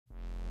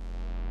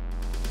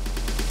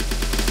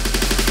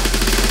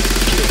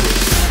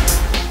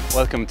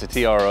Welcome to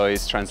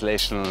TRI's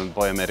Translational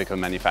Biomedical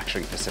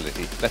Manufacturing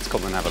Facility. Let's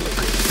come and have a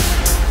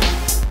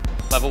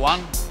look. Level 1,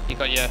 you've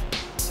got your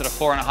sort of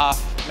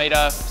 4.5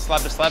 metre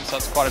slab to slab, so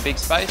it's quite a big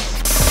space.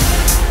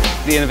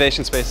 The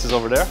innovation space is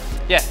over there?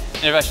 Yeah,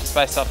 innovation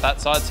space off that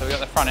side, so we've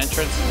got the front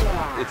entrance.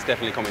 It's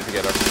definitely coming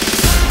together.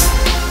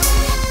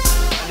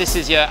 This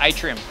is your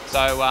atrium,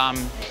 so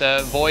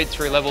the void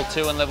through level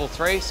 2 and level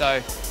 3,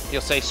 so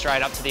you'll see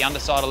straight up to the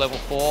underside of level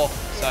 4,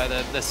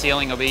 so the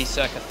ceiling will be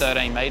circa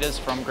 13 metres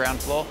from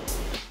ground floor.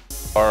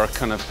 Our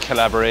kind of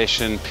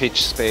collaboration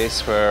pitch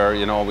space where,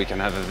 you know, we can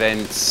have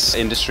events,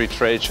 industry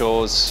trade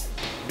shows.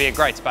 It'll be a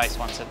great space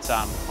once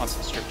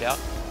it's stripped out.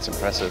 It's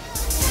impressive.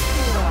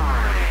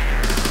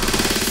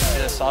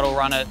 The site will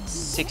run at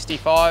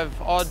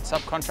 65 odd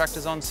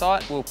subcontractors on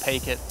site. We'll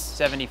peak at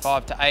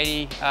 75 to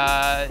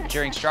 80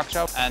 during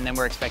structure, and then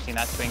we're expecting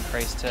that to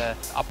increase to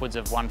upwards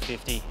of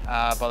 150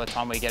 by the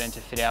time we get into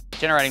fit out,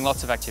 generating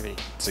lots of activity.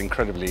 It's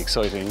incredibly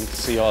exciting to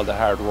see all the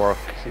hard work,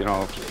 you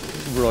know,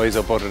 rise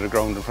up out of the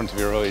ground in front of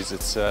your eyes.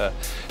 It's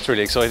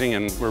really exciting,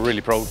 and we're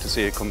really proud to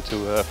see it come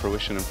to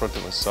fruition in front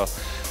of us. So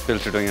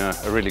Built are doing a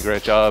really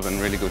great job and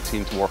really good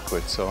team to work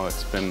with. So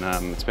it's been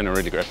a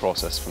really great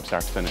process from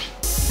start to finish.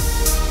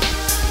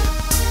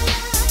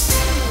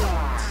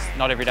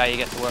 Not every day you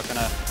get to work on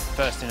a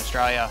first in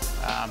Australia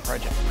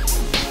project.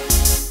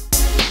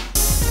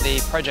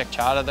 The project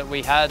charter that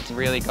we had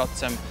really got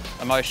some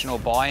emotional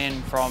buy-in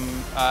from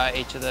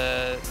each of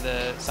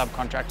the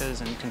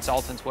subcontractors and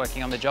consultants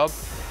working on the job,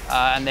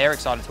 and they're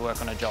excited to work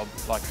on a job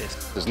like this.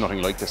 There's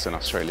nothing like this in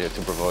Australia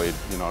to provide,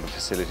 you know, the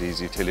facilities,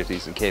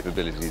 utilities and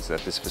capabilities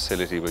that this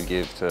facility will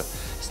give to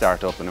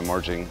start-up and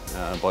emerging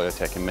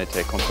biotech and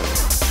medtech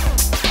companies.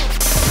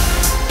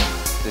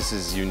 This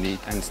is unique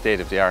and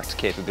state-of-the-art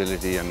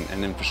capability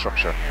and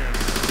infrastructure.